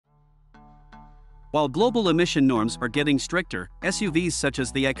While global emission norms are getting stricter, SUVs such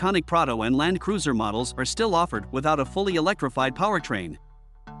as the iconic Prado and Land Cruiser models are still offered without a fully electrified powertrain.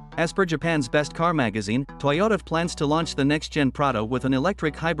 As per Japan's Best Car magazine, Toyota plans to launch the next-gen Prado with an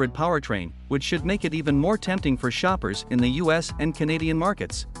electric hybrid powertrain, which should make it even more tempting for shoppers in the US and Canadian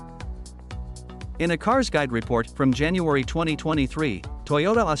markets. In a Cars Guide report from January 2023,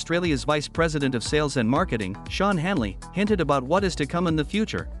 Toyota Australia's Vice President of Sales and Marketing, Sean Hanley, hinted about what is to come in the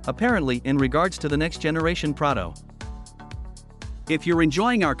future, apparently in regards to the next-generation Prado. If you're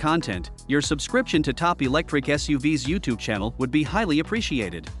enjoying our content, your subscription to Top Electric SUVs YouTube channel would be highly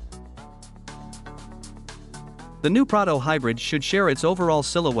appreciated. The new Prado Hybrid should share its overall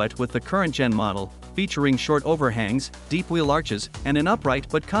silhouette with the current-gen model, featuring short overhangs, deep wheel arches, and an upright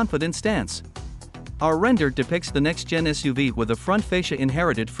but confident stance. Our render depicts the next-gen SUV with a front fascia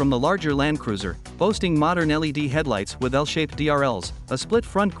inherited from the larger Land Cruiser, boasting modern LED headlights with L-shaped DRLs, a split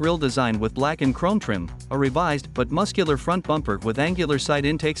front grille design with black and chrome trim, a revised but muscular front bumper with angular side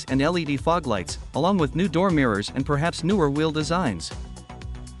intakes and LED fog lights, along with new door mirrors and perhaps newer wheel designs.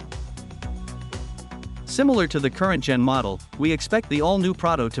 Similar to the current-gen model, we expect the all-new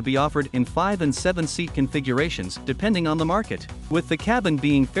Prado to be offered in 5- and 7-seat configurations depending on the market, with the cabin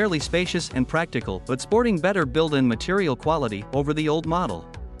being fairly spacious and practical but sporting better build and material quality over the old model.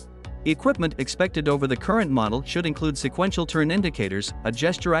 Equipment expected over the current model should include sequential turn indicators, a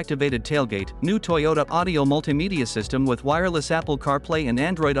gesture-activated tailgate, new Toyota audio multimedia system with wireless Apple CarPlay and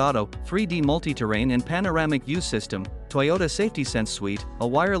Android Auto, 3D multi-terrain and panoramic view system, Toyota Safety Sense Suite, a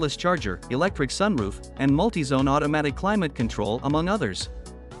wireless charger, electric sunroof, and multi-zone automatic climate control, among others.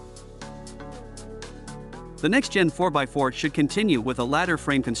 The next-gen 4x4 should continue with a ladder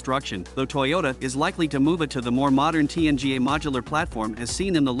frame construction, though Toyota is likely to move it to the more modern TNGA modular platform as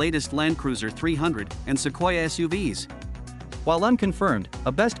seen in the latest Land Cruiser 300 and Sequoia SUVs. While unconfirmed,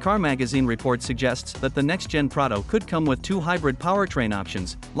 a Best Car magazine report suggests that the next-gen Prado could come with two hybrid powertrain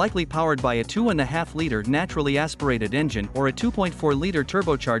options, likely powered by a 2.5-liter naturally aspirated engine or a 2.4-liter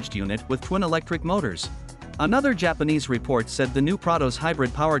turbocharged unit with twin electric motors. Another Japanese report said the new Prado's hybrid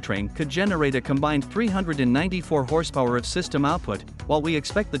powertrain could generate a combined 394 horsepower of system output, while we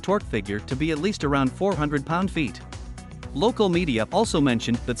expect the torque figure to be at least around 400 pound-feet. Local media also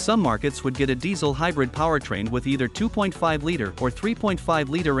mentioned that some markets would get a diesel hybrid powertrain with either 2.5-liter or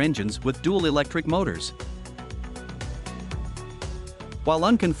 3.5-liter engines with dual electric motors. While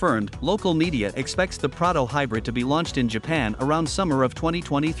unconfirmed, local media expects the Prado hybrid to be launched in Japan around summer of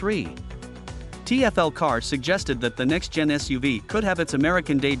 2023. TFLCar suggested that the next-gen SUV could have its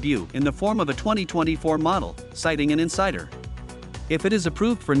American debut in the form of a 2024 model, citing an insider. If it is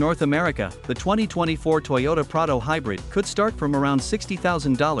approved for North America, the 2024 Toyota Prado Hybrid could start from around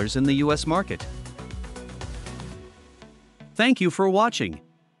 $60,000 in the US market. Thank you for watching.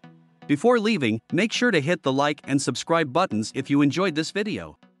 Before leaving, make sure to hit the like and subscribe buttons if you enjoyed this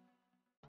video.